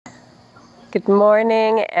Good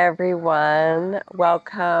morning, everyone.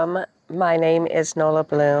 Welcome. My name is Nola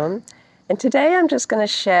Bloom, and today I'm just going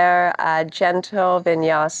to share a gentle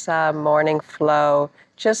Vinyasa morning flow,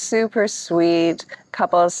 just super sweet,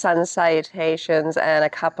 couple of sun salutations and a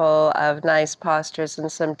couple of nice postures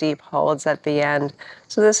and some deep holds at the end.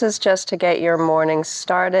 So this is just to get your morning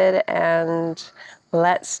started, and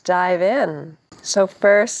let's dive in. So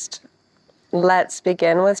first, let's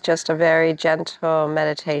begin with just a very gentle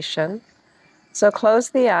meditation. So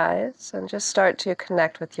close the eyes and just start to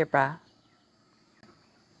connect with your breath.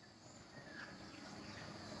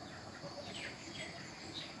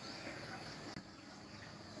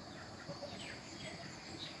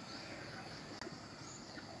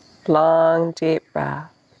 Long, deep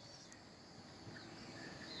breath.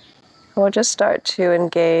 We'll just start to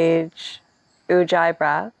engage Ujjayi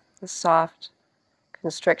Breath, the soft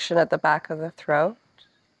constriction at the back of the throat.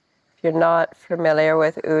 If you're not familiar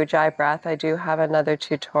with Ujjayi Breath, I do have another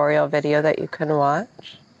tutorial video that you can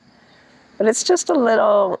watch. But it's just a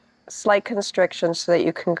little slight constriction so that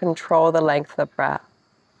you can control the length of breath.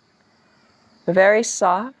 Very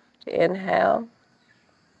soft, inhale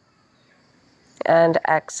and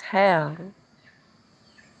exhale.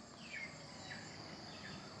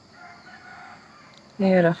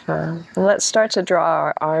 Beautiful. And let's start to draw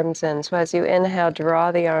our arms in. So as you inhale,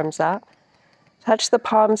 draw the arms up. Touch the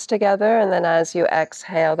palms together, and then as you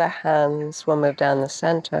exhale, the hands will move down the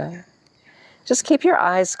center. Just keep your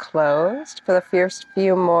eyes closed for the first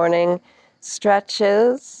few morning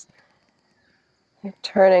stretches. We're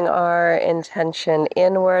turning our intention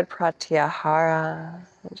inward, pratyahara.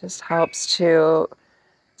 It just helps to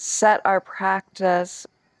set our practice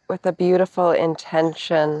with a beautiful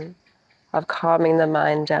intention of calming the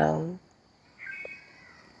mind down.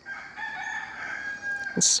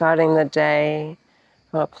 And starting the day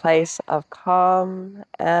from a place of calm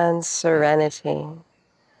and serenity. And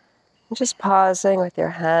just pausing with your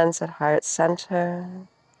hands at heart center.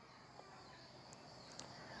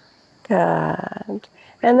 Good.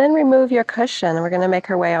 And then remove your cushion. We're going to make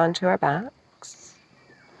our way onto our backs.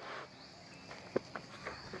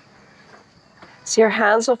 So your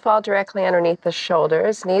hands will fall directly underneath the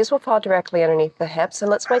shoulders. Knees will fall directly underneath the hips.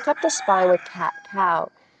 And let's wake up the spine with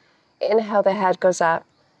cat-cow. Inhale, the head goes up.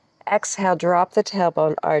 Exhale, drop the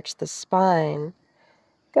tailbone, arch the spine.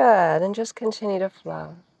 Good, and just continue to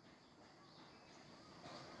flow.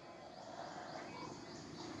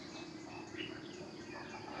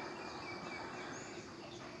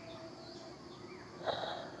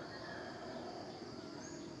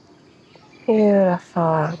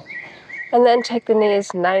 Beautiful. And then take the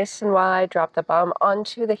knees nice and wide, drop the bum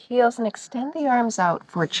onto the heels, and extend the arms out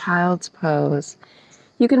for child's pose.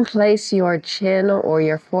 You can place your chin or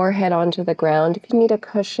your forehead onto the ground. If you need a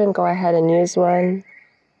cushion, go ahead and use one.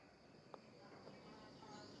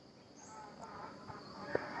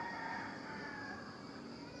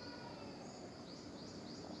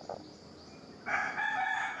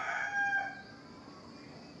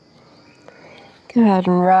 Good,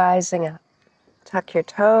 and rising up. Tuck your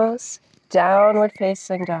toes, downward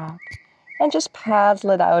facing dog, and just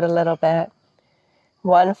paddle it out a little bit.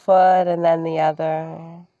 One foot and then the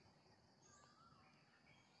other.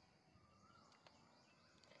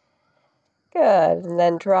 Good, and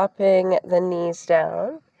then dropping the knees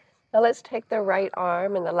down. Now let's take the right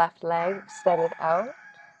arm and the left leg, extend it out.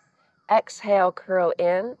 Exhale, curl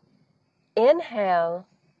in. Inhale,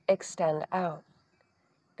 extend out.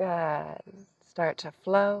 Good. Start to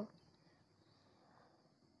flow.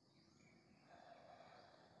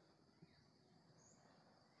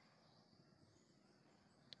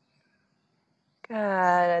 Good,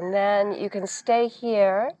 and then you can stay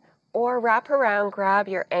here or wrap around, grab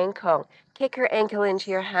your ankle. Kick your ankle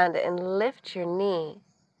into your hand and lift your knee.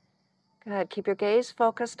 Good, keep your gaze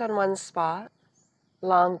focused on one spot.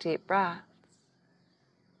 Long, deep breath.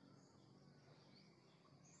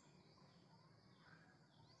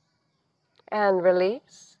 And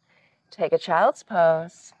release. Take a child's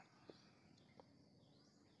pose.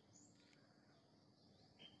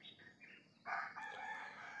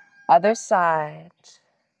 Other side.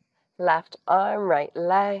 Left arm, right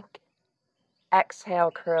leg.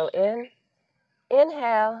 Exhale, curl in.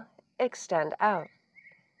 Inhale, extend out.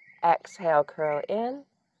 Exhale, curl in.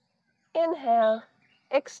 Inhale,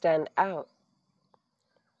 extend out.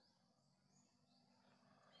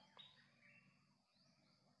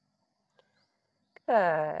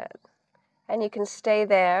 Good. And you can stay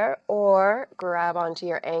there or grab onto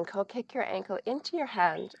your ankle, kick your ankle into your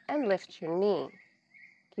hand, and lift your knee.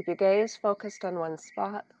 Keep your gaze focused on one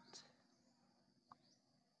spot.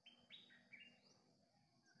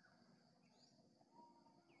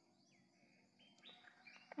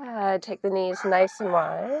 Take the knees nice and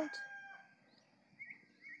wide.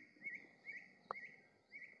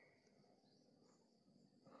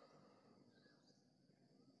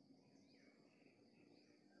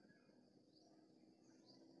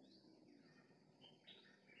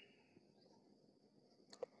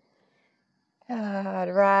 Good.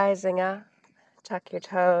 Rising up. Tuck your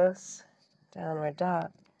toes. Downward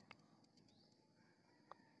dog.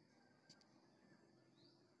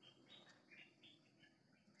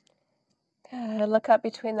 Good. Look up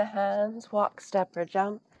between the hands. Walk, step, or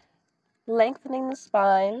jump. Lengthening the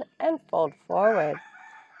spine and fold forward.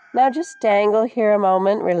 Now just dangle here a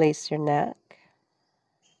moment. Release your neck.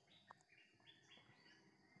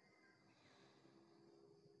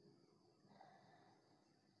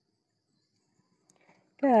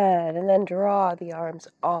 Good. And then draw the arms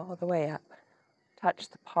all the way up. Touch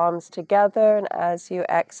the palms together, and as you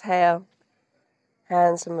exhale,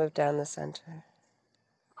 hands will move down the center.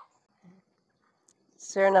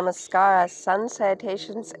 Surya Namaskara, Sun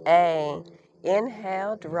Salutations A.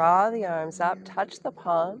 Inhale, draw the arms up, touch the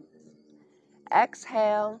palms.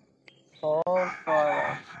 Exhale, fold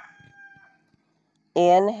forward.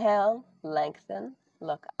 Inhale, lengthen,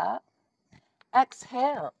 look up.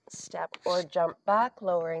 Exhale, step or jump back,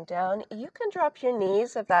 lowering down. You can drop your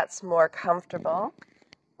knees if that's more comfortable,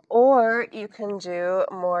 or you can do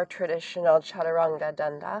more traditional chaturanga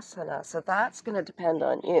dandasana. So that's going to depend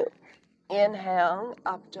on you. Inhale,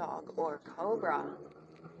 up dog or cobra.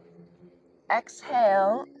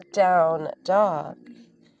 Exhale, down dog.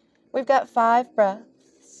 We've got 5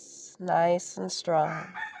 breaths, nice and strong.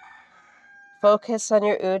 Focus on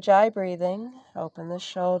your Ujjayi breathing. Open the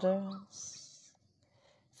shoulders.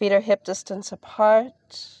 Feet are hip distance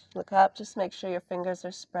apart. Look up, just make sure your fingers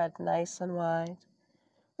are spread nice and wide,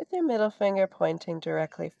 with your middle finger pointing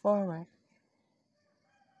directly forward.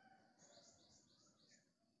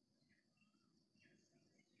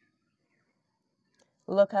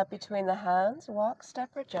 Look up between the hands, walk, step,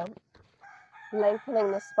 or jump,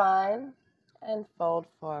 lengthening the spine and fold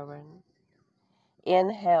forward.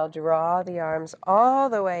 Inhale, draw the arms all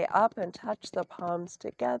the way up and touch the palms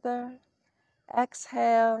together.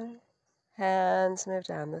 Exhale, hands move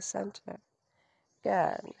down the center.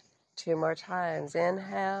 Good. 2 more times.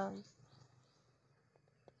 Inhale.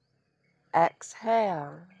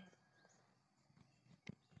 Exhale.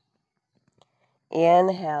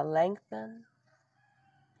 Inhale, lengthen.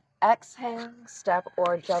 Exhale, step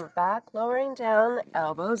or jump back, lowering down,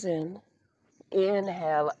 elbows in.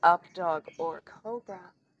 Inhale, up dog or cobra.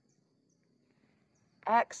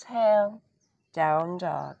 Exhale, down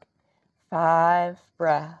dog. 5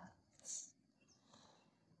 breaths.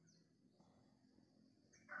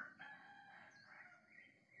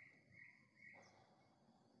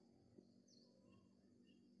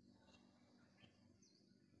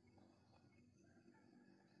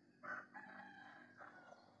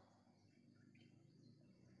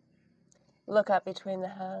 Look up between the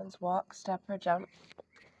hands, walk, step, or jump,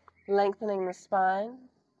 lengthening the spine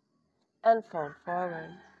and fold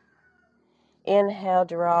forward. Inhale,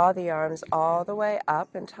 draw the arms all the way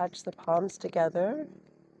up and touch the palms together.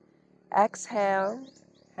 Exhale,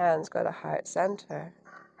 hands go to heart center.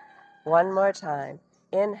 1 more time.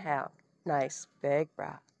 Inhale, nice big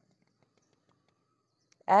breath.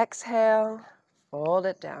 Exhale, fold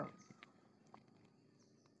it down.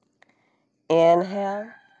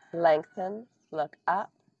 Inhale, lengthen, look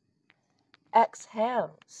up.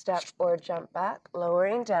 Exhale, step or jump back,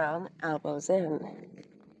 lowering down, elbows in.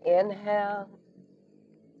 Inhale,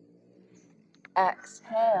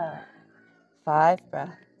 exhale, 5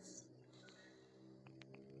 breaths.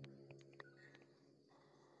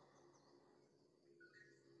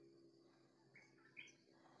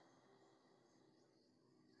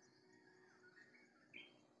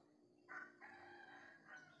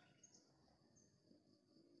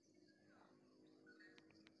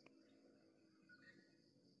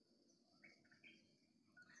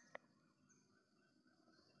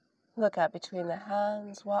 Look up between the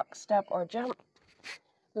hands, walk, step, or jump,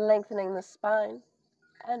 lengthening the spine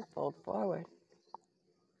and fold forward.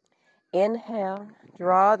 Inhale,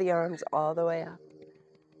 draw the arms all the way up.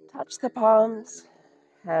 Touch the palms,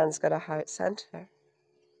 hands go to heart center.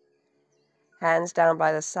 Hands down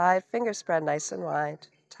by the side, fingers spread nice and wide.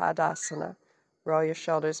 Tadasana. Roll your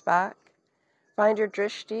shoulders back. Find your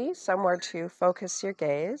drishti, somewhere to focus your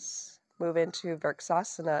gaze. Move into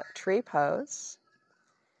Vrksasana, tree pose.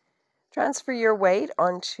 Transfer your weight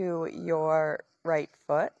onto your right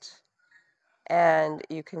foot, and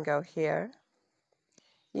you can go here.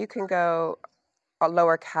 You can go a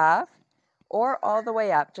lower calf or all the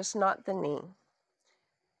way up, just not the knee.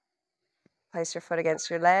 Place your foot against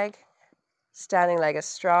your leg. Standing leg is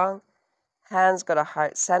strong. Hands go to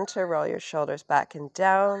heart center. Roll your shoulders back and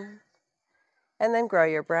down. And then grow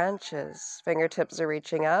your branches. Fingertips are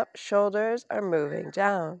reaching up. Shoulders are moving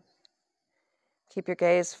down. Keep your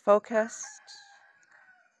gaze focused.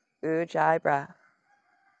 Ujjayi Breath.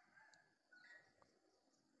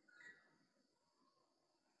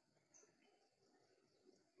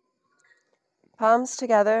 Palms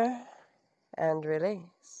together and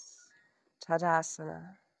release. Tadasana.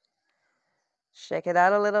 Shake it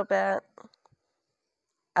out a little bit.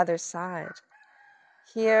 Other side.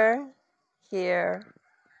 Here, here,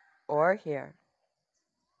 or here.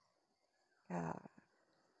 Good.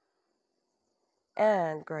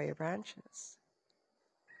 And grow your branches.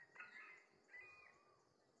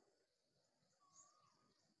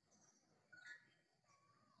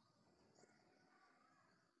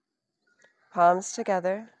 Palms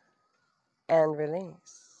together and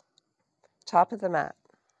release. Top of the mat.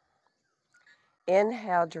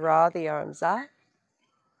 Inhale, draw the arms up.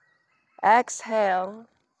 Exhale,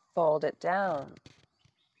 fold it down.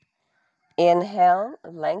 Inhale,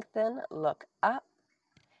 lengthen, look up.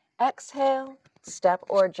 Exhale, step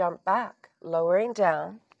or jump back, lowering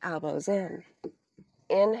down, elbows in.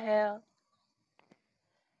 Inhale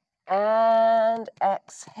and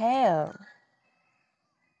exhale.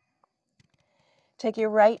 Take your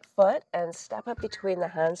right foot and step up between the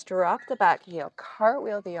hands, drop the back heel,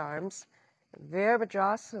 cartwheel the arms,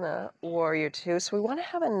 Virabhadrasana, Warrior Two. So we want to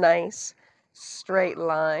have a nice straight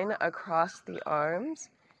line across the arms.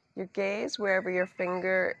 Your gaze, wherever your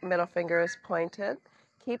middle finger is pointed,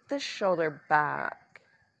 keep the shoulder back.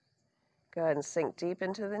 Go ahead and sink deep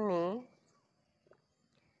into the knee.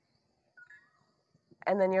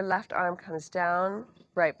 And then your left arm comes down,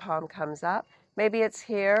 right palm comes up. Maybe it's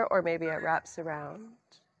here or maybe it wraps around.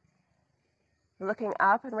 Looking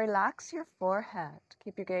up and relax your forehead.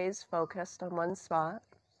 Keep your gaze focused on one spot.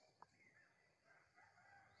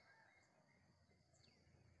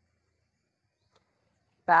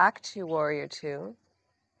 Back to Warrior Two.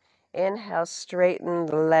 Inhale, straighten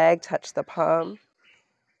the leg, touch the palm.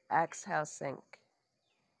 Exhale, sink.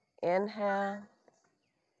 Inhale.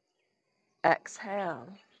 Exhale.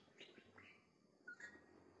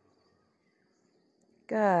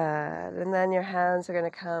 Good. And then your hands are going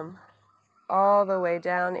to come all the way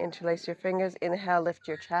down. Interlace your fingers. Inhale, lift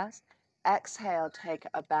your chest. Exhale, take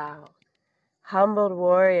a bow. Humbled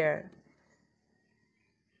warrior.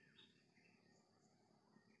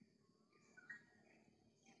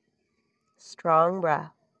 Strong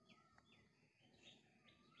breath.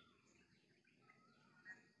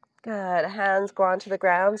 Good. Hands go onto the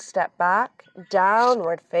ground. Step back.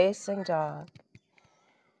 Downward facing dog.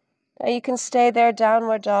 Now you can stay there,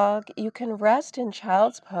 downward dog. You can rest in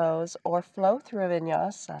child's pose or flow through a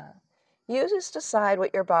vinyasa. You just decide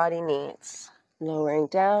what your body needs. Lowering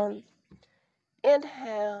down.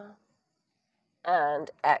 Inhale and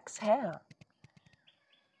exhale.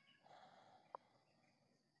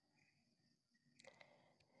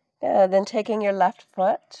 And then taking your left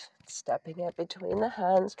foot, stepping it between the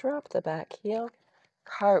hands, drop the back heel,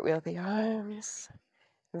 cartwheel the arms.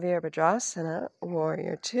 Virabhadrasana,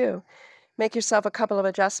 Warrior Two. Make yourself a couple of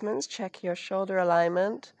adjustments. Check your shoulder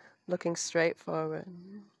alignment, looking straight forward.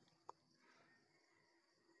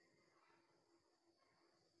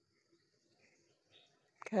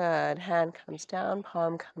 Good. Hand comes down,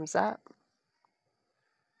 palm comes up.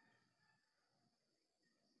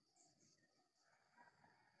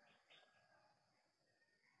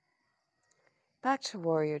 Back to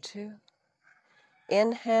Warrior Two.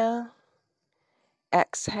 Inhale,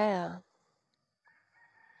 exhale.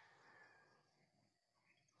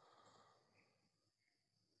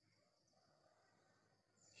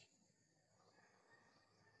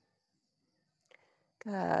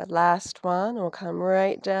 Good. Last one. We'll come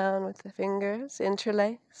right down with the fingers.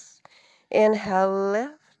 Interlace. Inhale,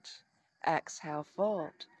 lift. Exhale,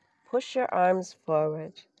 fold. Push your arms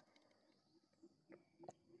forward.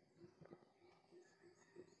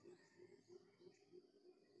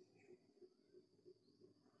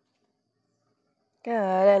 Good.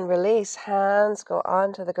 And release. Hands go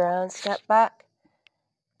onto the ground. Step back.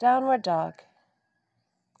 Downward dog.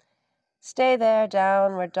 Stay there.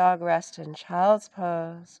 Downward dog. Rest in child's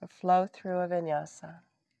pose or flow through a vinyasa.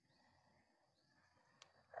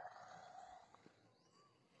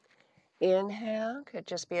 Inhale, could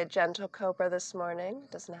just be a gentle cobra this morning.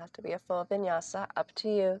 Doesn't have to be a full vinyasa, up to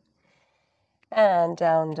you. And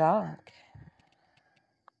down dog.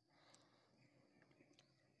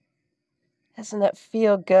 Doesn't it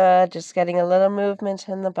feel good just getting a little movement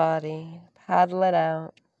in the body? Paddle it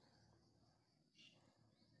out.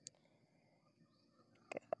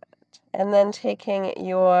 And then taking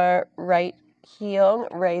your right heel,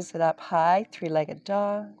 raise it up high, three-legged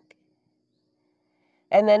dog.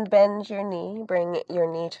 And then bend your knee, bring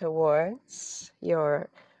your knee towards your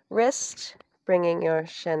wrist, bringing your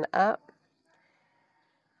shin up,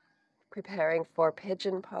 preparing for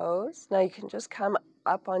pigeon pose. Now you can just come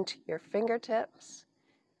up onto your fingertips,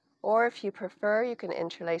 or if you prefer, you can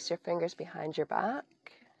interlace your fingers behind your back.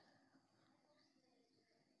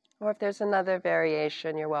 Or if there's another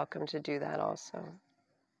variation, you're welcome to do that also.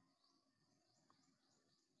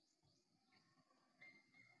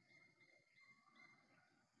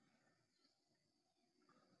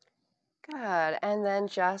 Good, and then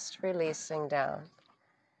just releasing down.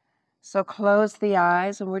 So close the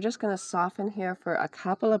eyes, and we're just going to soften here for a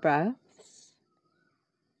couple of breaths.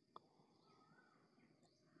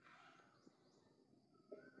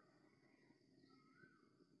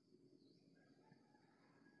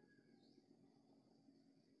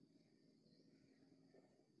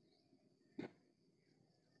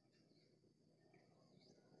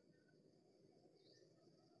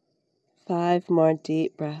 Five more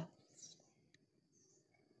deep breaths.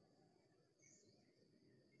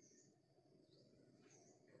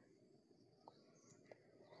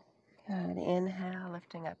 Good. Inhale,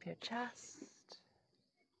 lifting up your chest.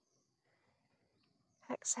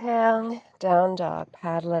 Exhale, down dog,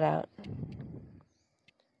 paddle it out.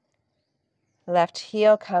 Left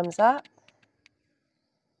heel comes up.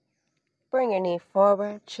 Bring your knee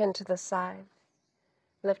forward, chin to the side.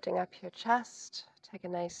 Lifting up your chest, take a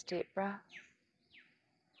nice deep breath.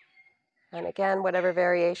 And again, whatever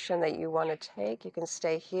variation that you want to take, you can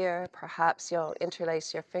stay here. Perhaps you'll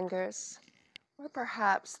interlace your fingers. Or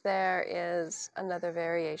perhaps there is another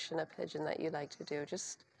variation of pigeon that you'd like to do.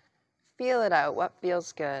 Just feel it out, what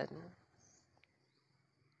feels good.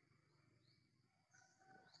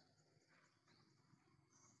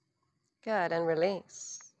 Good, and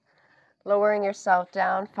release. Lowering yourself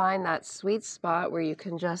down, find that sweet spot where you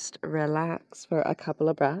can just relax for a couple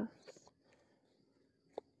of breaths.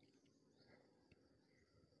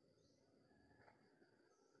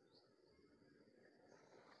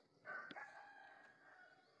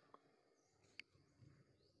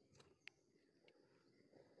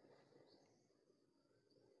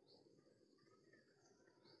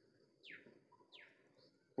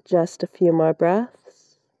 Just a few more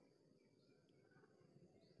breaths.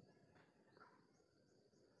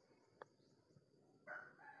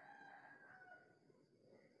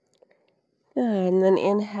 Good. And then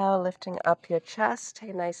inhale, lifting up your chest. Take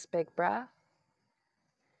a nice big breath.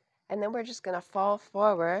 And then we're just going to fall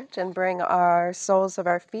forward and bring our soles of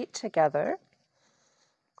our feet together.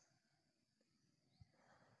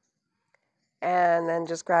 And then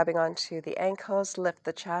just grabbing onto the ankles, lift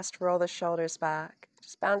the chest, roll the shoulders back.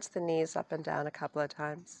 Just bounce the knees up and down a couple of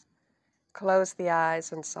times. Close the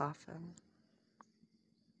eyes and soften.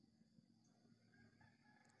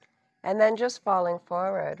 And then just falling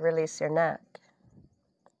forward, release your neck.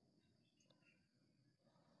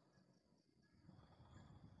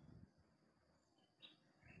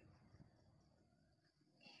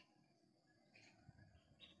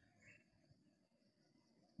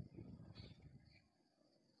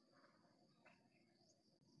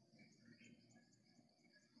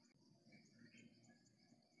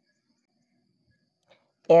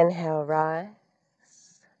 Inhale, rise.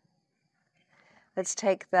 Let's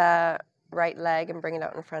take the right leg and bring it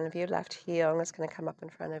out in front of you. Left heel is going to come up in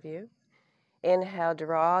front of you. Inhale,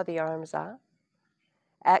 draw the arms up.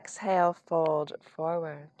 Exhale, fold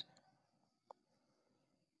forward.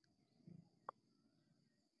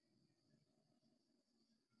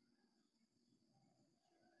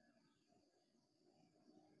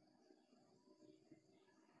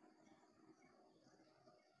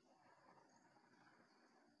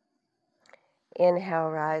 Inhale,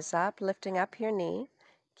 rise up, lifting up your knee.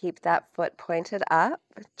 Keep that foot pointed up.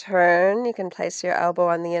 Turn. You can place your elbow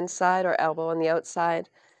on the inside or elbow on the outside.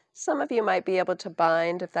 Some of you might be able to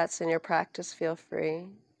bind. If that's in your practice, feel free.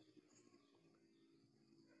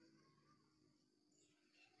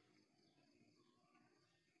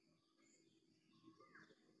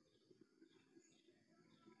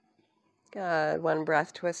 Good. One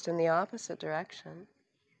breath twist in the opposite direction.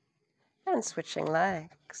 And switching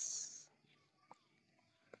legs.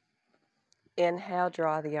 Inhale,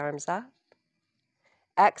 draw the arms up.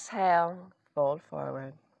 Exhale, fold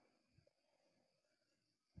forward.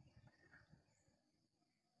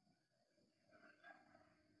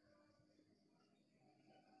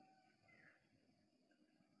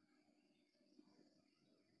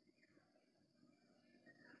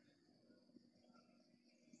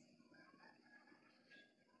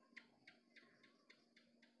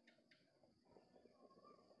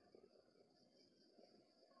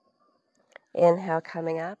 Inhale,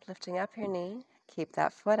 coming up, lifting up your knee. Keep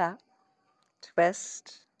that foot up.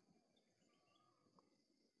 Twist.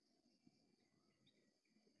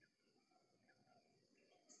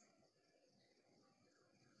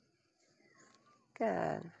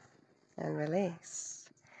 Good. And release.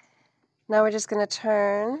 Now we're just going to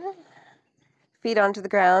turn feet onto the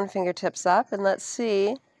ground, fingertips up, and let's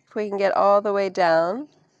see if we can get all the way down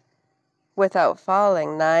without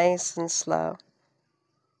falling, nice and slow.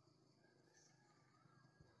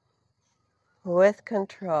 With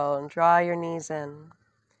control, and draw your knees in.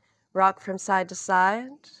 Rock from side to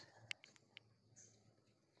side.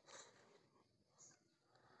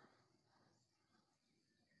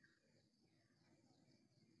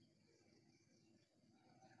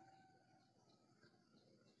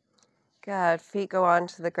 Good. Feet go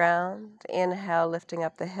onto the ground. Inhale, lifting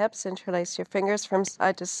up the hips. Interlace your fingers from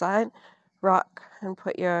side to side. Rock and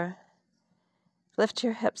lift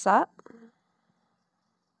your hips up.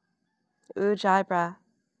 Ujjayi Breath.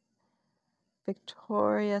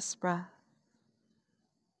 Victorious breath.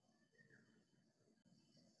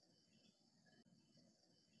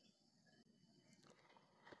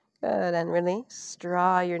 Good. And release.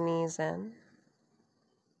 Draw your knees in.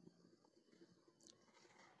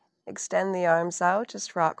 Extend the arms out.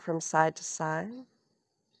 Just rock from side to side.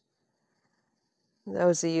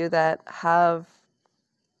 Those of you that have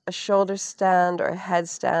a shoulder stand or a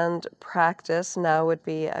headstand practice, now would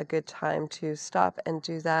be a good time to stop and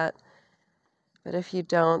do that. But if you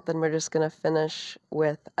don't, then we're just going to finish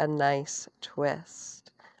with a nice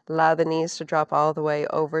twist. Allow the knees to drop all the way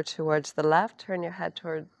over towards the left. Turn your head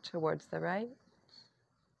towards the right.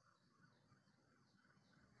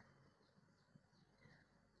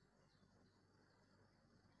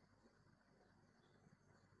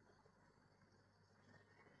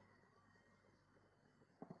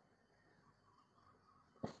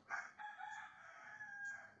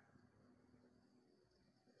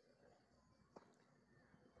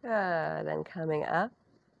 Good. And coming up,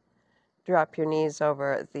 drop your knees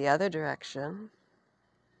over the other direction.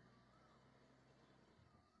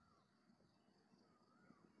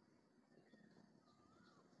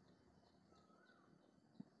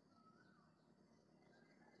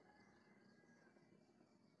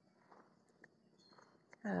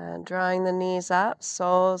 Drawing the knees up,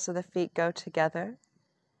 soles of the feet go together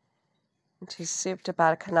into Supta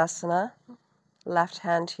Baddha Konasana. Left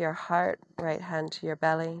hand to your heart, right hand to your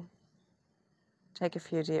belly. Take a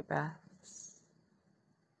few deep breaths.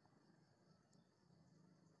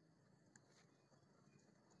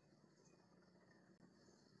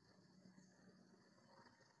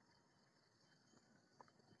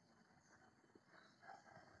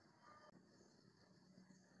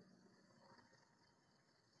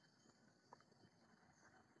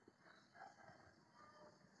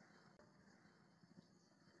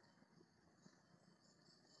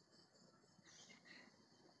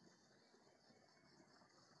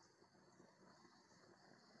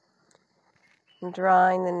 And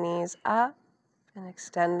drawing the knees up and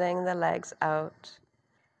extending the legs out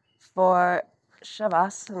for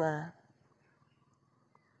Savasana.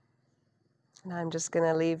 And I'm just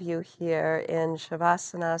going to leave you here in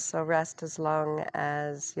Savasana, so rest as long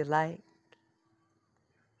as you like.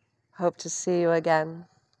 Hope to see you again.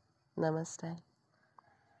 Namaste.